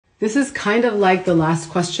This is kind of like the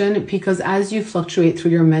last question because as you fluctuate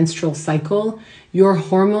through your menstrual cycle, your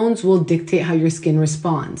hormones will dictate how your skin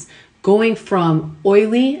responds, going from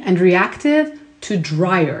oily and reactive to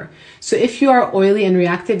drier. So if you are oily and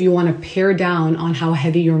reactive, you want to pare down on how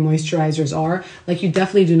heavy your moisturizers are. Like you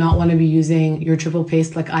definitely do not want to be using your triple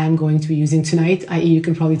paste like I am going to be using tonight, i.e. you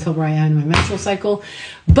can probably tell where I am in my menstrual cycle.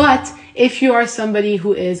 But if you are somebody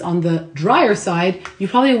who is on the drier side, you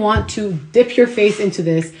probably want to dip your face into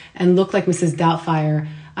this and look like Mrs. Doubtfire,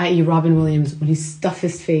 i.e. Robin Williams, when he stuffed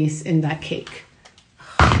his face in that cake.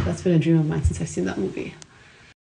 That's been a dream of mine since I've seen that movie.